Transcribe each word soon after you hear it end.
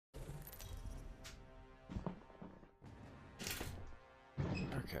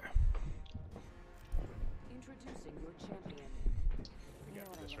I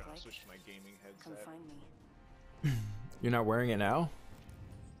got this round. I'll switch to my gaming Come headset. find me. You're not wearing it now?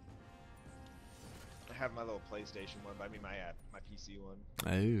 I have my little PlayStation one, but I mean my PC one.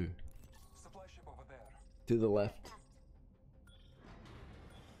 Oh. Supply ship over there. To the left.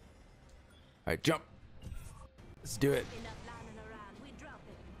 Alright, jump. Let's do it.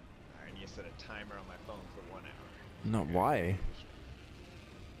 Alright, you set a timer on my phone for 1 hour. No, why?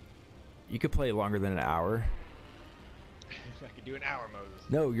 You could play longer than an hour. I could do an hour, Moses.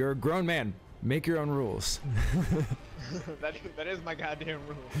 No, you're a grown man. Make your own rules. that is my goddamn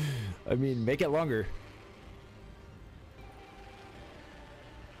rule. I mean, make it longer.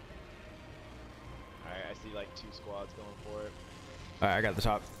 Alright, I see like 2 squads going for it. Alright, I got the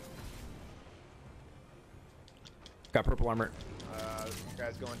top. Got purple armor.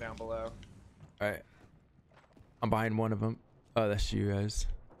 Guys going down below. Alright. I'm behind one of them. Oh, that's you guys.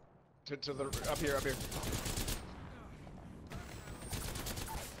 To the up here.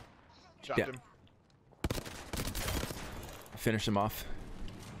 Chopped Yeah. him. Finish him off.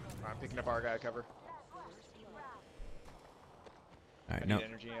 I'm picking up our guy cover. Alright, I no. need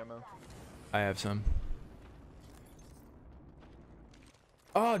energy ammo. I have some.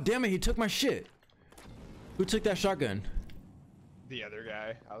 Oh, damn it. He took my shit. Who took that shotgun? The other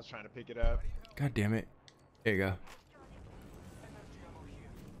guy. I was trying to pick it up. God damn it. There you go.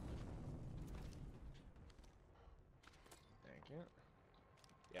 Thank you.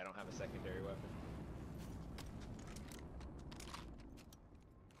 Yeah, I don't have a secondary weapon.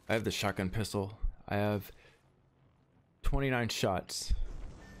 I have the shotgun pistol. I have 29 shots.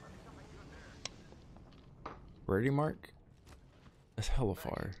 Ready, Mark? That's hella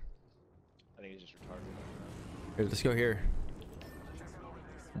far. I think he's just retarded. Here, let's go here.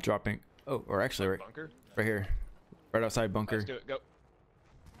 Dropping. Oh, or actually Bunker? right here. Right outside bunker. Let's do it. Go.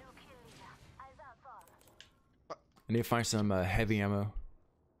 I need to find some heavy ammo.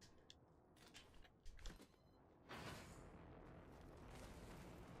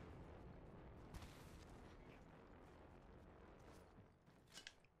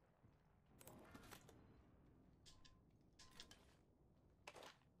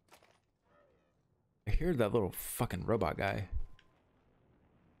 I hear that little fucking robot guy.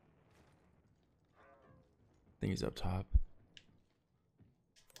 I think he's up top.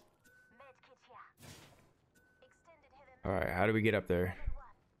 Alright, how do we get up there?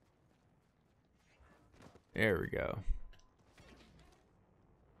 There we go.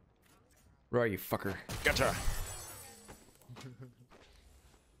 Where are you, fucker? Gotcha!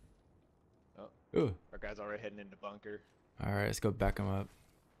 Oh, Ooh. our guy's already heading into bunker. Alright, let's go back him up.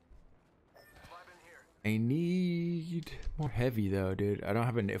 I need more heavy though, dude. I don't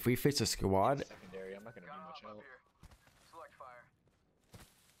have an. If we face a squad, Secondary. I'm not gonna need much help. Select fire.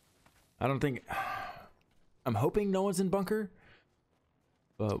 I don't think. I'm hoping no one's in bunker.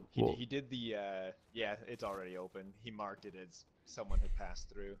 But we'll, He did the. Yeah, it's already open. He marked it as someone had passed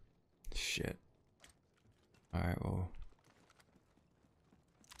through. shit. All right, well.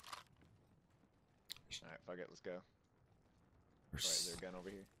 All right, fuck it. Let's go. We're, Right, is there a gun over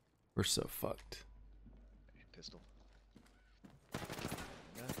here? we're so fucked. Pistol.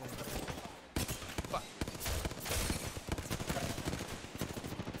 Fuck.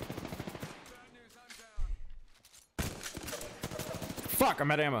 Fuck!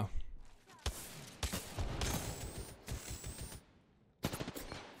 I'm out of ammo.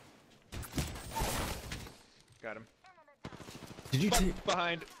 Got him. Did you take?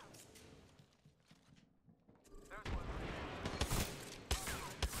 Behind.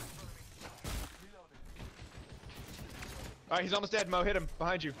 Alright, he's almost dead, Mo. Hit him.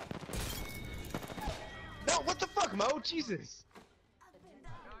 Behind you. No, what the fuck, Mo? Jesus.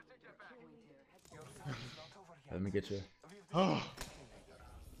 Let me get you. Oh.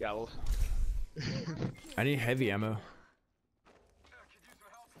 Yeah, well. I need heavy ammo.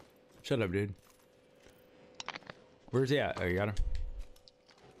 Shut up, dude. Where's he at? Oh, you got him.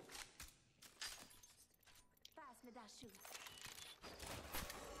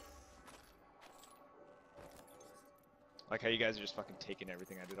 Like how you guys are just fucking taking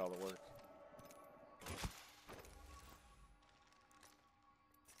everything. I did all the work.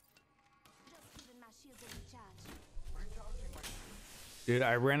 Dude,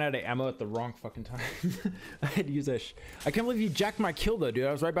 I ran out of ammo at the wrong fucking time. I had to use that. I can't believe you jacked my kill though, dude.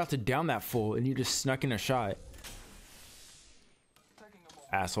 I was right about to down that fool, and you just snuck in a shot.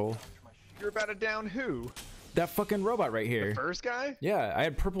 Asshole. You're about to down who? That fucking robot right here. The first guy? Yeah, I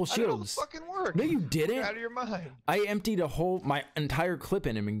had purple I did all the shields. fucking work. No, you didn't. You're out of your mind. I emptied my entire clip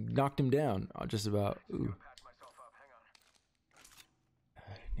in him and knocked him down. Just about. Ooh.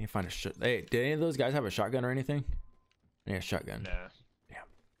 Need to find a shot. Hey, did any of those guys have a shotgun or anything? Yeah, shotgun. Nah.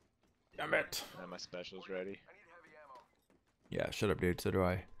 Damn it. My special's ready. I need heavy ammo. Yeah, shut up, dude. So do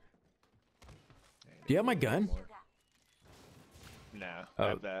I. Hey, Do you have my need gun? more. No. Oh. I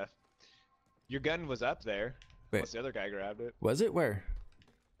have the. Your gun was up there. Wait. Unless the other guy grabbed it. Was it? Where?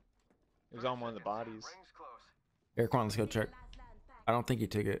 It was on one of the bodies. Rings close. Here, come on, let's go check. I don't think he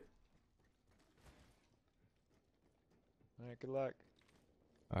took it. Alright, good luck.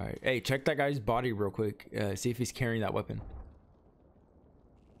 Alright. Hey, check that guy's body real quick. See if he's carrying that weapon.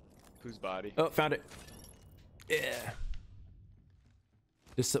 Whose body? Oh, found it. Yeah.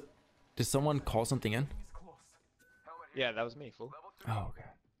 Did someone call something in? Rings close. Helmet here. Yeah, that was me, fool. Level 3. Oh, okay.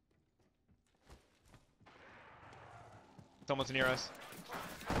 Someone's near us.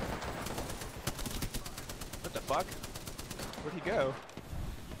 What the fuck? Where'd he go?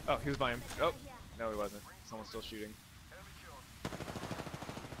 Oh, he was by him. Oh, no, he wasn't. Someone's still shooting. Enemy killed.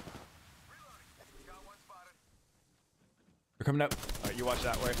 Reloading. Got one spotted. They're coming up. Alright, you watch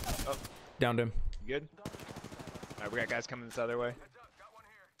that way. Oh, Downed him. you good? Alright, we got guys coming this other way. Heads up. Got one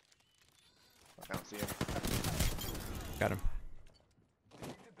here. Fuck, I don't see him. Got him.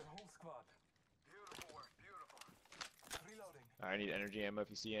 Did the whole squad. Beautiful work. Beautiful. Reloading. Alright, I need energy ammo if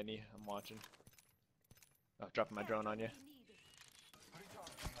you see any. I'm watching. Oh, dropping my drone on you.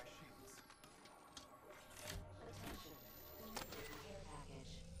 Recharging my shields.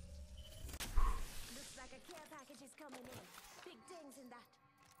 Looks like a care package is coming in. Big things in that.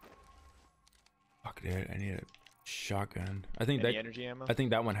 Fuck, dude. I need a shotgun. I think Any that. energy ammo? I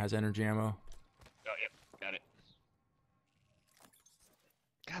think that one has energy ammo. Oh, yep. Got it.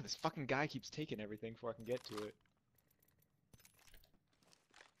 God, this fucking guy keeps taking everything before I can get to it.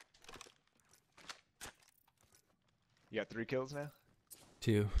 You got 3 kills now?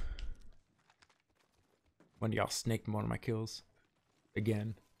 2. One of y'all snaked one of my kills.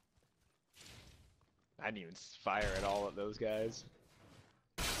 Again. I didn't even fire at all at those guys.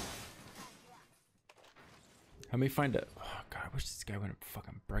 Help me find a. Oh god, I wish this guy wouldn't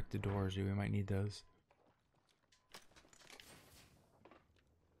fucking break the doors, dude. We might need those.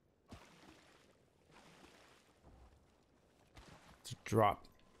 It's a drop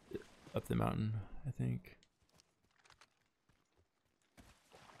up the mountain, I think.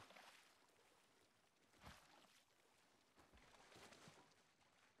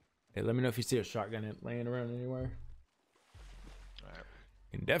 Hey, let me know if you see a shotgun laying around anywhere. Alright,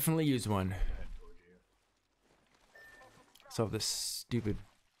 Can definitely use one. head towards you. So this stupid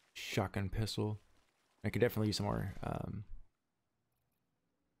shotgun pistol. I could definitely use some more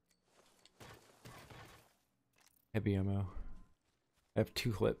heavy ammo. I have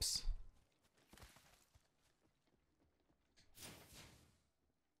 2 clips.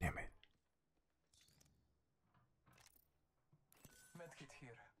 Damn it. Medkit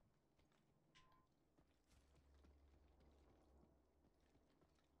here.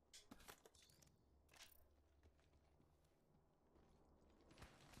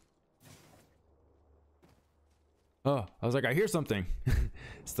 Oh, I was like, I hear something.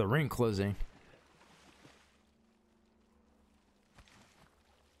 It's the ring closing.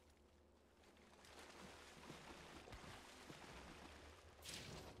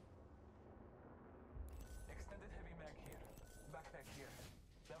 Extended heavy mag here. Backpack here.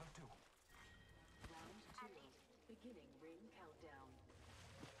 Level 2. Round 2. Beginning ring countdown.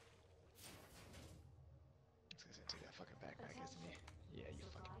 This guy's gonna take that fucking backpack, isn't he? Yeah, you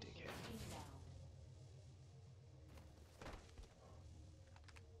fucking dickhead. Inbound.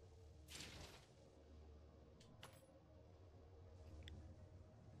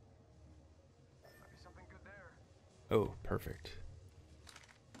 Might be something good there. Oh, perfect.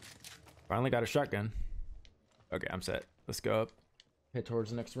 Finally got a shotgun. Okay, I'm set. Let's go up. Head towards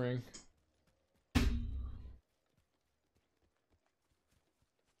the next ring.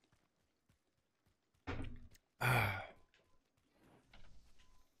 Ah.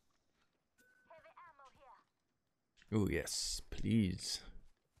 Heavy ammo here. Oh, yes, please.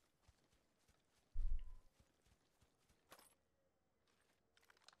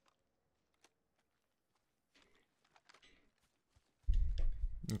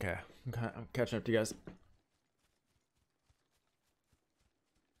 Okay, I'm catching up to you guys.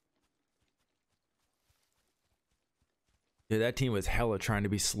 Dude, that team was hella trying to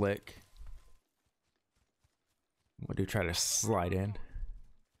be slick. What do you try to slide in?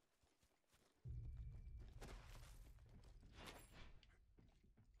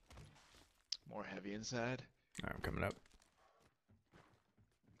 More heavy inside. Alright, I'm coming up.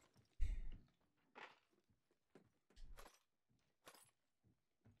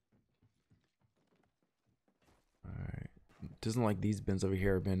 Alright. Doesn't like these bins over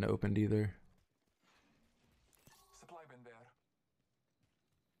here have been opened either. Supply bin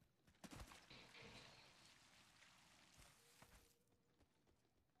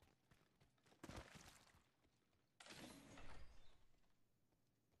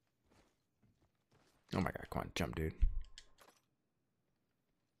Oh my god, come on, jump, dude.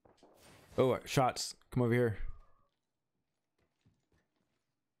 Oh, shots. Come over here.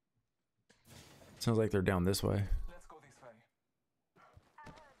 Sounds like they're down this way. Let's go this way.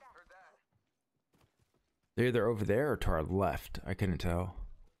 Heard that. They're either over there or to our left. I couldn't tell.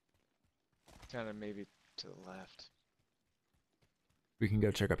 Kind of maybe to the left. We can go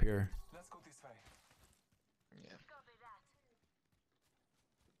check up here. Let's go this way. Yeah.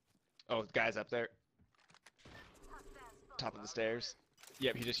 Oh, the guy's up there. Top of the stairs.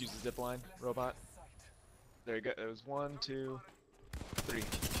 Yep, he just used the zip line robot. There you go. There was 1, 2, 3.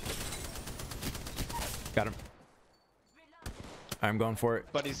 Got him. I'm going for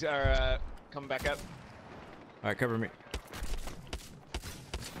it. Buddies are coming back up. All right, cover me.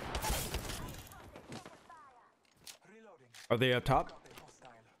 Reloading. Are they up top? Hostile.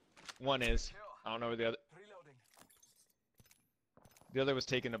 One is. I don't know where the other. Reloading. The other was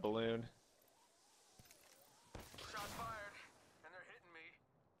taking a balloon. Shots fired, and they're hitting me.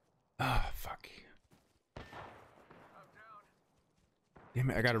 Ah, fuck. I'm down. Damn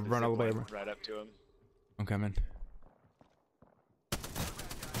it, I gotta run all the way over. Right up to him. I'm coming.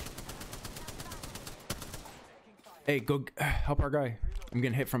 Hey, go help our guy. I'm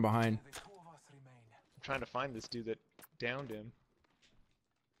getting hit from behind. The two of us remain. I'm trying to find this dude that downed him.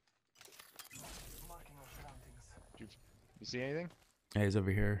 Marking our surroundings. You see anything? Yeah, he's over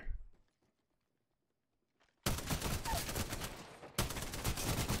here.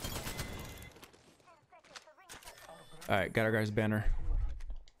 All right, got our guy's banner.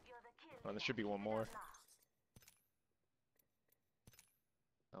 Oh, there should be one more.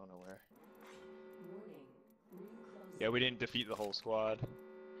 I don't know where. Warning. Ring closing. Yeah, we didn't defeat the whole squad.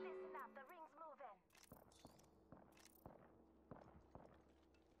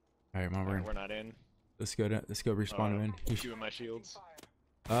 All right, Alright, Marvin. we're not in. Let's go. Let's go respawn him in. He's, Doing my shields.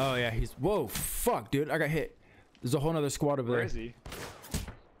 oh yeah, he's. Whoa, fuck, dude! I got hit. There's a whole nother squad over Where there. is he?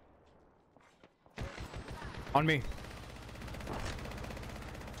 On me.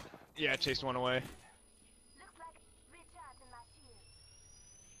 Yeah, I chased one away.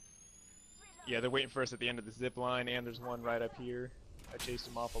 Yeah, they're waiting for us at the end of the zip line, and there's one right up here. I chased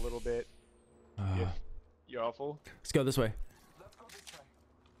him off a little bit. You all full? Let's go this way. Let's go this way.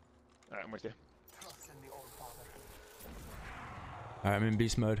 Alright, I'm with you. Trust in the old father. All right, I'm in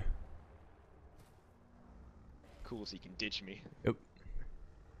beast mode. Cool, so you can ditch me. Yep.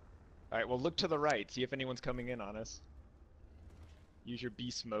 Alright, well look to the right, see if anyone's coming in on us. Use your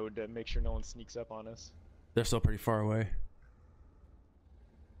beast mode to make sure no one sneaks up on us. They're still pretty far away.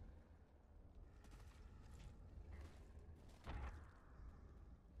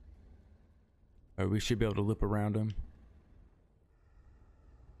 All right, we should be able to loop around them.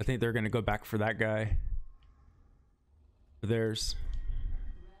 I think they're gonna go back for that guy. For theirs.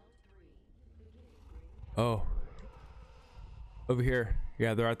 Oh. Over here.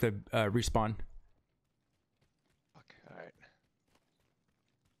 Yeah, they're at the respawn. Fuck, alright.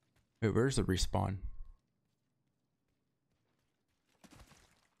 Wait, where's the respawn?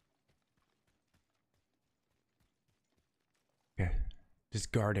 Okay.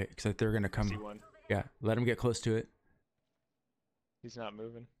 Just guard it, because they're gonna See come. one. Yeah, let them get close to it. He's not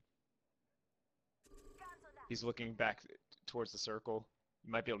moving. He's looking back towards the circle.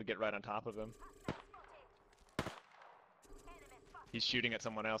 You might be able to get right on top of him. He's shooting at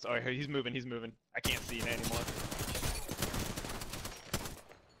someone else. Oh, he's moving, he's moving. I can't see him anymore.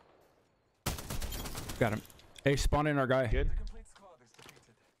 Got him. Hey, spawn in our guy. Good? The complete squad is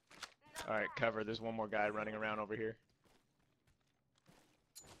defeated. Alright, cover. There's one more guy running around over here.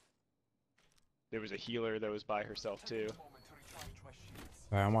 There was a healer that was by herself too. Moment to recharge my shields.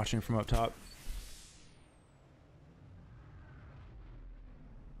 All right, I'm watching from up top.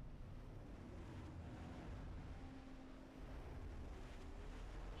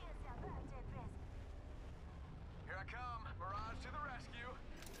 Here I come. Mirage to the rescue.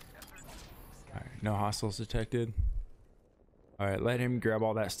 All right, no hostiles detected. All right, let him grab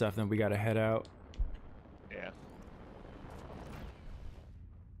all that stuff, then we gotta head out. Yeah.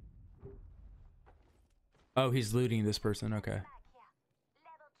 Oh, he's looting this person. Okay.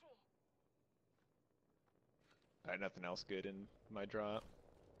 Alright, nothing else good in my drop.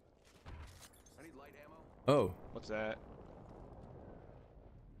 I need light ammo. Oh, What's that?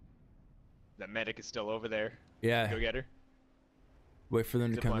 That medic is still over there. yeah. Go get her. Wait for them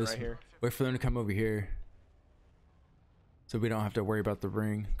to Zip come line this. right here. Wait for them to come over here, so we don't have to worry about the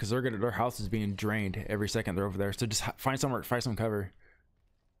ring, because their house is being drained every second they're over there. So just find somewhere, find some cover,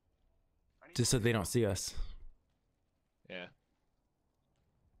 just so they don't see us. Yeah.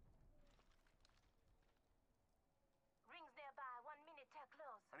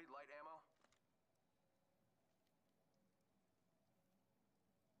 I need light ammo.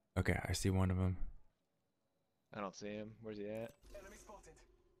 Okay, I see one of them. I don't see him. Where's he at? Enemy spotted.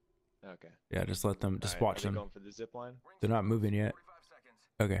 Okay. Yeah, just let them. Just Alright, watch are they them. going for the zip line? They're not moving yet. 45 seconds.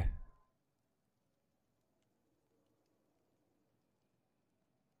 Okay.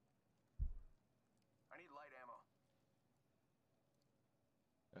 I need light ammo.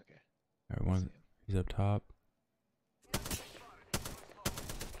 Okay. All right, See one. him. He's up top.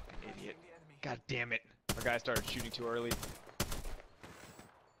 Idiot. God damn it. Our guy started shooting too early.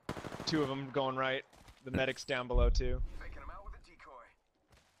 Two of them going right. The medic's down below too. Faking him out with a decoy.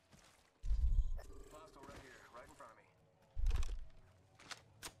 Hostile right here, right in front of me.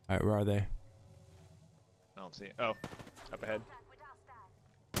 All right, where are they? I don't see it. Oh, up ahead.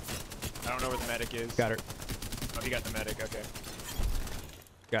 I don't know where the medic is. Got her. Oh, he got the medic. Okay.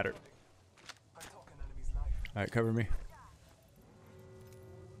 Got her. I took an enemy's life. All right, cover me.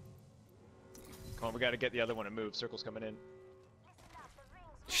 Come on, we gotta get the other one to move. Circle's coming in.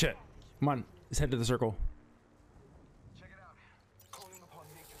 Shit. Come on, let's head to the circle. Check it out. Calling upon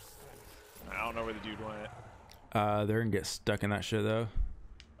nature's strength. I don't know where the dude went. They're gonna get stuck in that shit though.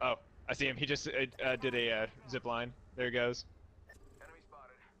 Oh, I see him. He just did a zip line. There he goes. Enemy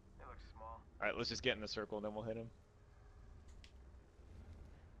spotted. They look small. All right, let's just get in the circle, and then we'll hit him.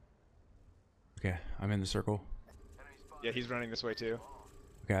 Okay, I'm in the circle. Enemy spotted. Yeah, he's running this way too.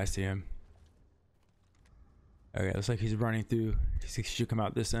 Okay, I see him. Okay, looks like he's running through. He should come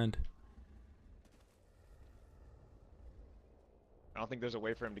out this end. I don't think there's a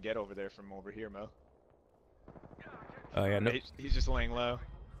way for him to get over there from over here, Mo. Oh yeah, no. He's just laying low.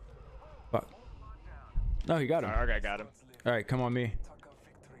 Fuck. No, he got him. Our guy got him. All right, come on me. Tuck out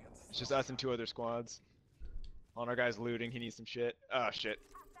victory and It's just us and two other squads. On our guy's looting. He needs some shit. Oh shit.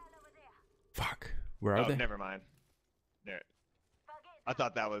 Fuck. Where are Oh, they? never mind. There. I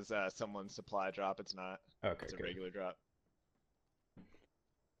thought that was someone's supply drop. It's not. Okay, It's a good. regular drop.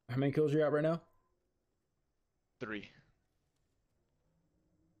 How many kills are you at right now? 3.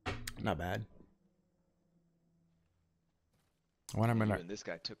 Not bad. When I'm You gonna. and this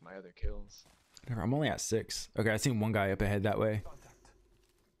guy took my other kills. I'm only at 6. Okay, I seen one guy up ahead that way. contact.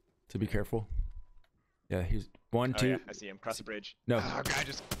 So be careful. Yeah, he's 1, Oh 2. yeah, I see him. Cross the bridge. No. Ah, our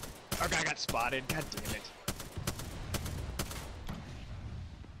guy got spotted. God damn it.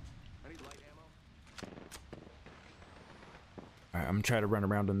 I need light ammo. Alright, I'm gonna try to run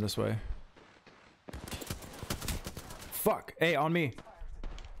around him this way. Fuck! Hey, on me!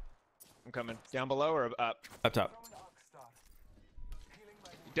 I'm coming. Down below or up? Up top. Throwing Arcstar. Healing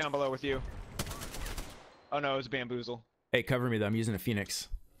my Down below with you. Oh no, it was bamboozle. Hey, cover me though. I'm using a Phoenix.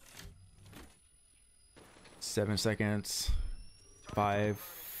 7 seconds. 5,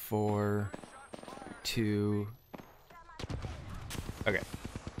 4, 2. Okay.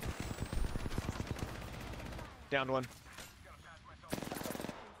 Downed one.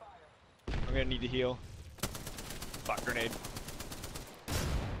 I'm gonna need to heal. Fuck, grenade.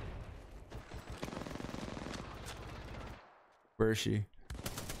 Where is she?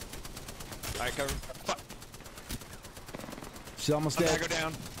 Alright, cover. Fuck. She's almost I'm dead. gonna go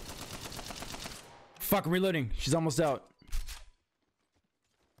down. Fuck, I'm reloading. She's almost out.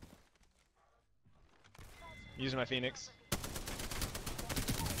 Using my Phoenix.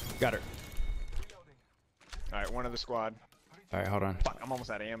 Got her. reloading. Alright, one of the squad. Alright, hold on. Fuck, I'm almost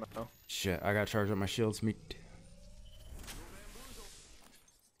out of ammo. Shit, I gotta charge up my shields.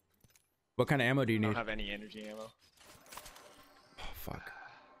 What kind of ammo do you I need? don't have any energy ammo. Oh, fuck.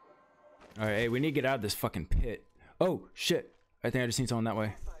 Alright, hey, we need to get out of this fucking pit. Oh, shit. I think I just seen someone that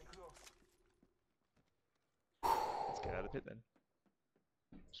way. Side close. Let's get out of the pit then.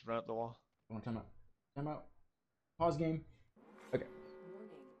 Just run up the wall. Time out. Time out. Pause game. Okay, Warning.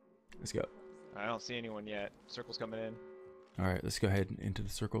 let's go. I don't see anyone yet. Circle's coming in. Alright, let's go ahead and into the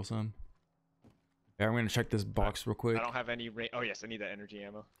circle some. Yeah, I'm gonna check this box real quick. I don't have any Oh yes, I need that energy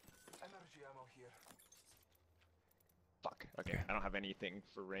ammo. Energy ammo here. Fuck. Okay, Okay. I don't have anything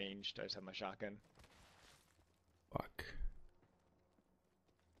for ranged. I just have my shotgun. Fuck.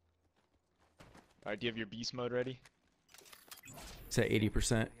 Alright, do you have your beast mode ready? It's at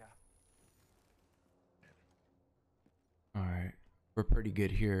 80%. Yeah. Alright. We're pretty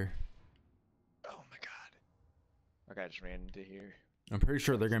good here. Oh my god. Our guy just ran into here. I'm pretty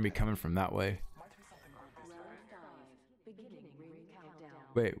sure they're gonna be coming from that way. Might be something good this Round 5. Beginning ring countdown.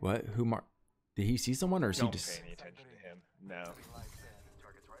 Wait, what? Who marked? Did he see someone or is he Don't just... pay any attention to him. No. way. Light there.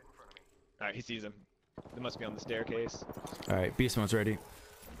 Target's right in front of me. Alright, he sees him. They must be on the staircase. Alright, beast mode's ready.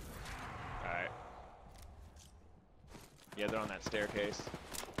 Alright. Yeah, they're on that staircase.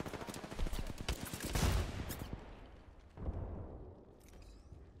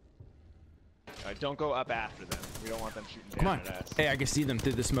 Alright, don't go up after them. We don't want them shooting Come down on. at us. Hey, I can see them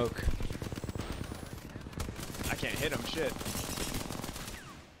through the smoke. I can't hit them. Shit.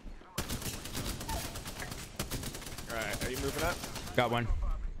 All right, are you moving up? Got one.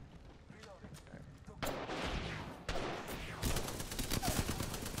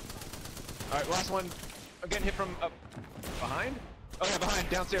 All right, last one. I'm getting hit from up behind. Oh yeah, behind,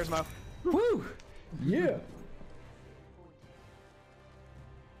 downstairs, Mo. Woo! Yeah.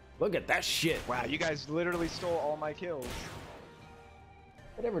 Look at that shit. Wow, you guys literally stole all my kills.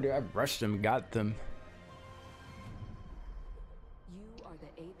 Whatever, dude. I rushed them, got them. You are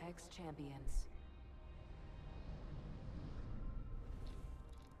the Apex champions.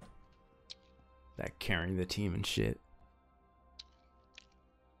 That carrying the team and shit.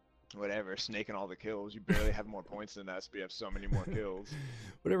 Whatever, snaking all the kills. You barely have more points than us, but you have so many more kills.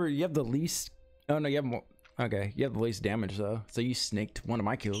 Whatever. You have the least. Oh no, you have more. Okay, you have the least damage though. So you snaked one of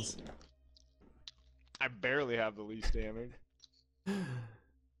my kills. I barely have the least damage.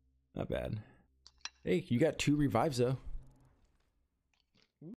 Not bad. Hey, you got 2 revives though.